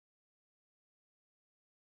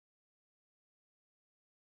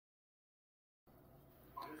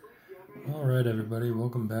Alright everybody,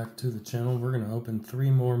 welcome back to the channel. We're going to open 3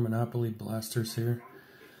 more Monopoly Blasters here.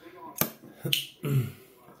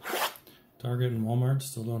 Target and Walmart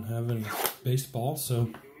still don't have any baseball, so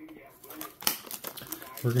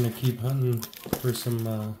we're going to keep hunting for some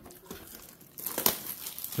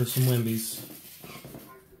Wimbies.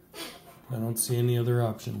 I don't see any other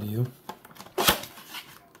option, do you?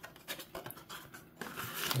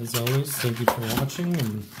 As always, thank you for watching,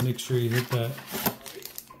 and make sure you hit that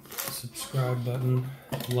subscribe button,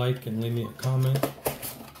 like, and leave me a comment.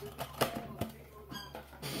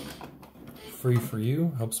 Free for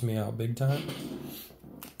you, helps me out big time.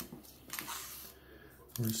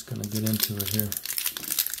 We're just gonna get into it here.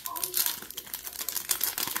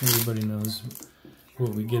 Everybody knows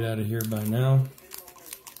what we get out of here by now.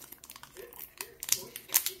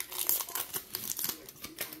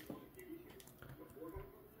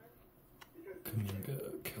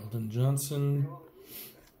 Keldon Johnson,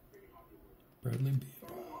 Bradley Beal.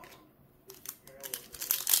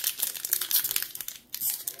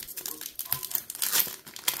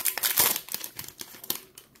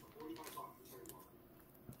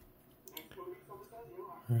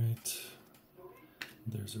 Right.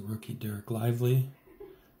 There's a rookie, Derek Lively,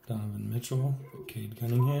 Donovan Mitchell, Cade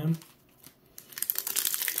Cunningham.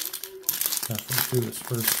 Halfway through this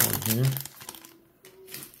first one here.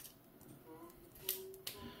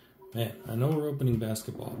 Man, I know we're opening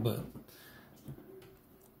basketball, but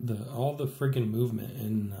all the freaking movement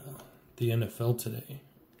in the NFL today,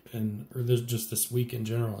 or there's just this week in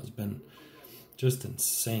general, has been just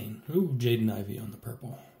insane. Ooh, Jaden Ivey on the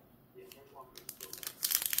purple.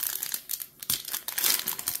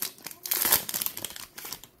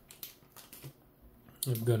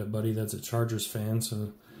 I've got a buddy that's a Chargers fan,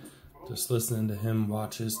 so just listening to him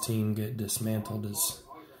watch his team get dismantled is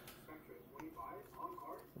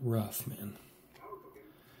rough, man.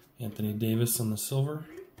 Anthony Davis on the silver.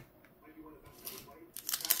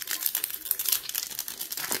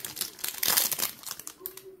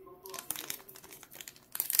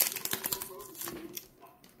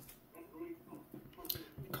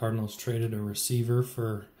 Cardinals traded a receiver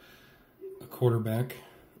for a quarterback.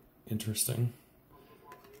 Interesting.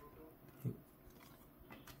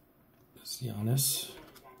 It's Giannis.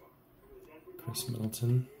 Chris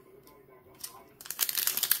Middleton.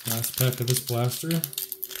 Last pack of this blaster.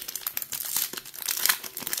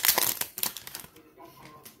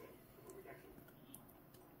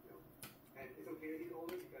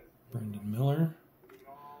 Brandon Miller.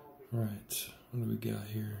 Right. What do we got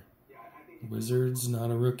here? Wizards, not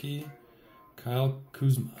a rookie. Kyle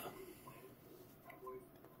Kuzma.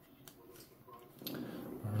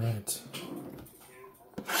 Alright.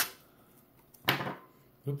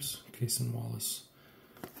 Oops, Cason Wallace.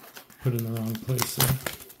 Put in the wrong place there.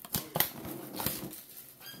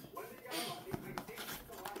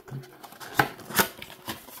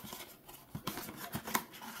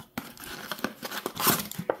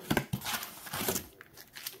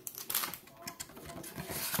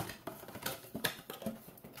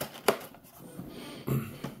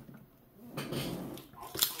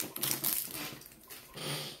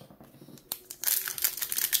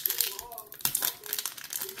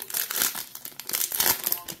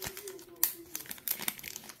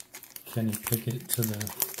 Kenny Pickett to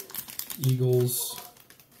the Eagles.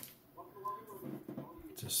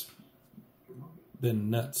 Just been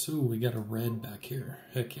nuts. Ooh, we got a red back here.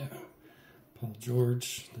 Heck yeah. Paul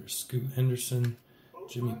George. There's Scoot Henderson.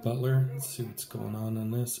 Jimmy Butler. Let's see what's going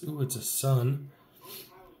on this. Ooh, it's a Sun.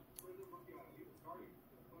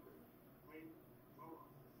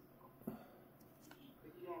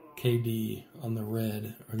 KD on the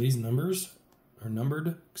red. Are these numbers? Or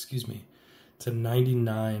numbered? Excuse me. To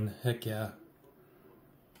 99. Heck yeah.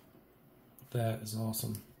 That is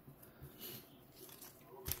awesome.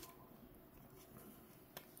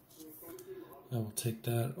 I will take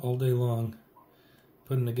that all day long.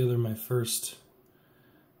 Putting together my first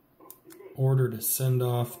order to send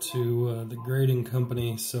off to the grading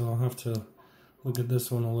company, so I'll have to look at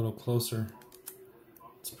this one a little closer.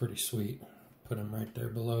 It's pretty sweet. Put him right there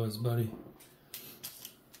below his buddy.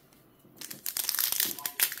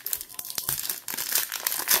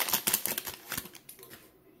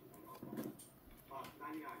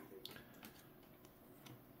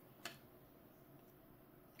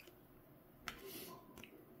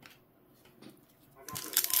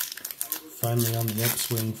 Finally on the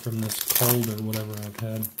upswing from this cold or whatever I've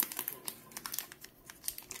had.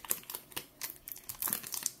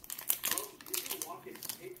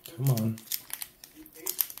 Come on.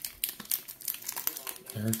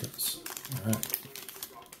 There it goes. All right.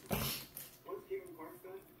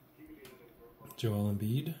 Joel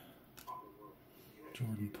Embiid.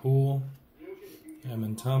 Jordan Poole,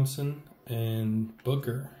 Eamon Thompson, and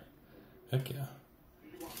Booker. Heck yeah.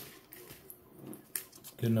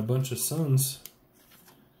 Getting a bunch of Suns.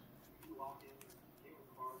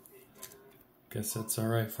 Guess that's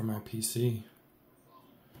alright for my PC.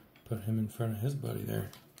 Put him in front of his buddy there.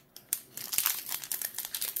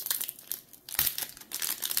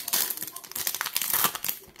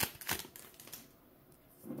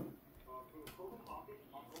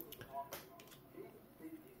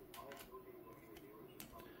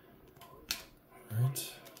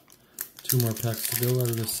 Alright. 2 more packs to go out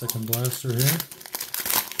of this second blaster here.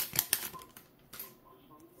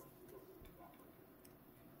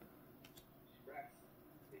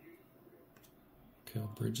 Cale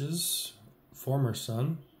Bridges, former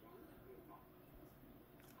Sun.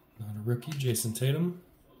 Not a rookie, Jason Tatum.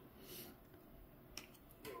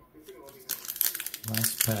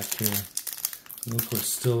 Last pack here. I think we're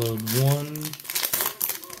still owed 1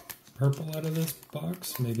 purple out of this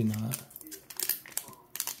box. Maybe not.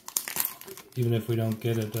 Even if we don't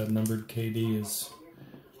get it, that numbered KD is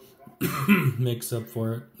makes up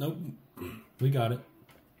for it. Nope, we got it.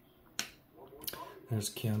 There's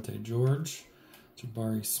Keontae George,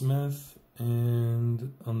 Jabari Smith,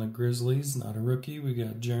 and on the Grizzlies, not a rookie, we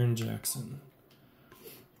got Jaren Jackson.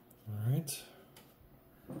 All right,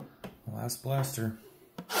 last blaster.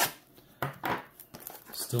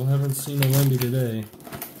 Still haven't seen a Wemby today.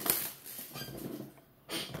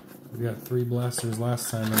 We got 3 blasters last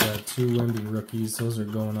time. I got 2 Wemby rookies. Those are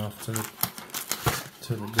going off to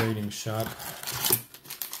the grading shop.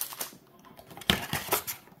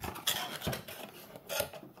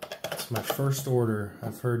 It's my first order.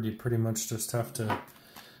 I've heard you pretty much just have to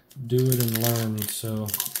do it and learn. So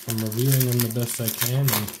I'm reviewing them the best I can,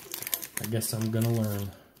 and I guess I'm gonna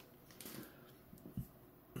learn.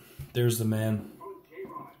 There's the man.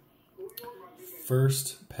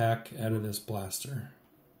 First pack out of this blaster.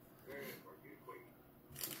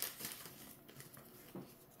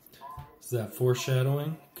 Is that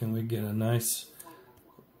foreshadowing? Can we get a nice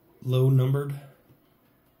low numbered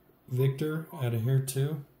Victor out of here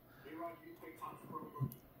too?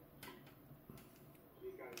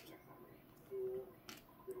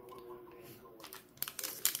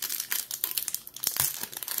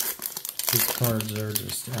 These cards are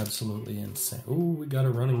just absolutely insane. Ooh, we got a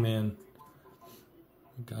running man.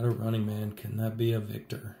 We got a running man. Can that be a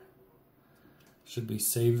Victor? Should we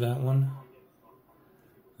save that one?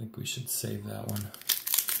 I think we should save that one.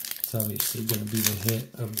 It's obviously going to be the hit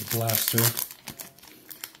of the blaster.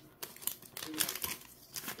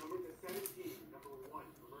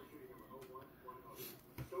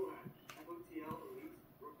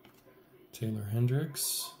 Taylor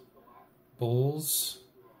Hendricks, Bulls,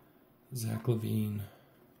 Zach LaVine.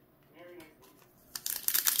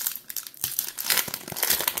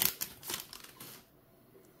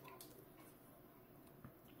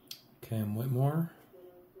 Cam Whitmore.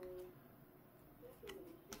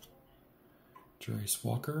 Jarace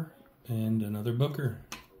Walker, and another Booker.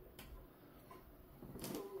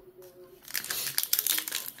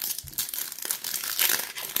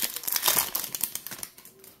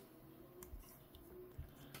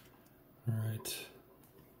 All right.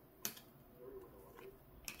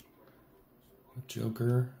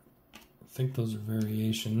 Joker. I think those are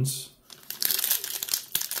variations.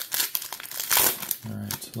 All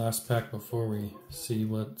right, last pack before we see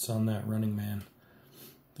what's on that running man.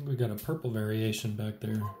 I think we got a purple variation back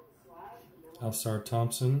there. Alstar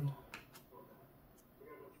Thompson.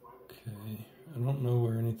 Okay, I don't know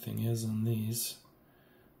where anything is on these.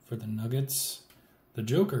 For the Nuggets, the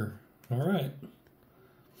Joker. All right.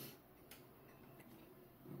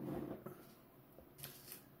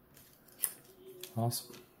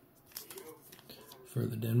 Awesome. For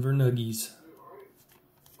the Denver Nuggies.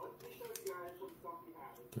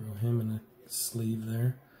 Throw him in a sleeve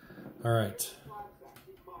there. All right.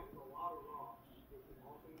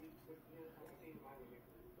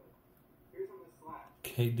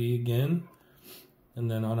 KD again.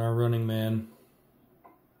 And then on our running man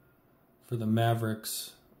for the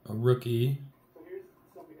Mavericks, a rookie.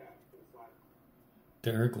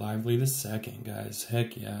 Derek Lively the second, guys.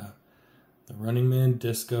 Heck yeah. The running man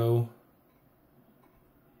disco.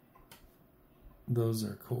 Those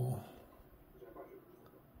are cool.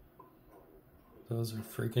 Those are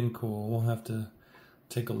freaking cool. We'll have to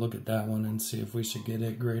take a look at that one and see if we should get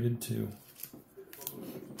it graded too.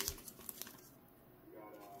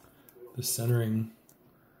 The centering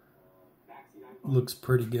looks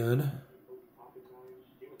pretty good.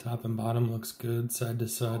 Top and bottom looks good. Side to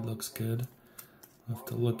side looks good. I'll have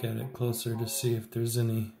to look at it closer to see if there's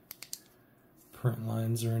any print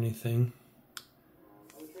lines or anything.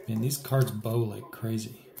 Man, these cards bow like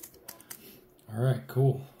crazy. Alright,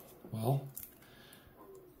 cool. Well,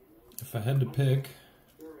 if I had to pick,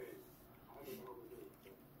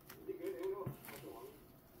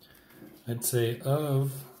 I'd say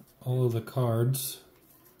of all of the cards,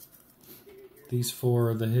 these 4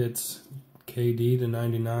 are the hits. KD to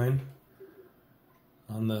 99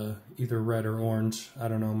 on the either red or orange. I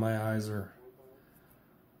don't know, my eyes are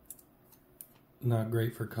not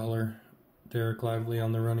great for color. Derek Lively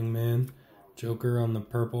on the running man. Joker on the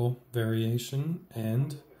purple variation.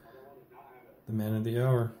 And the man of the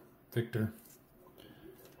hour, Victor.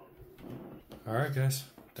 Alright guys,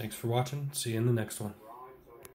 thanks for watching. See you in the next one.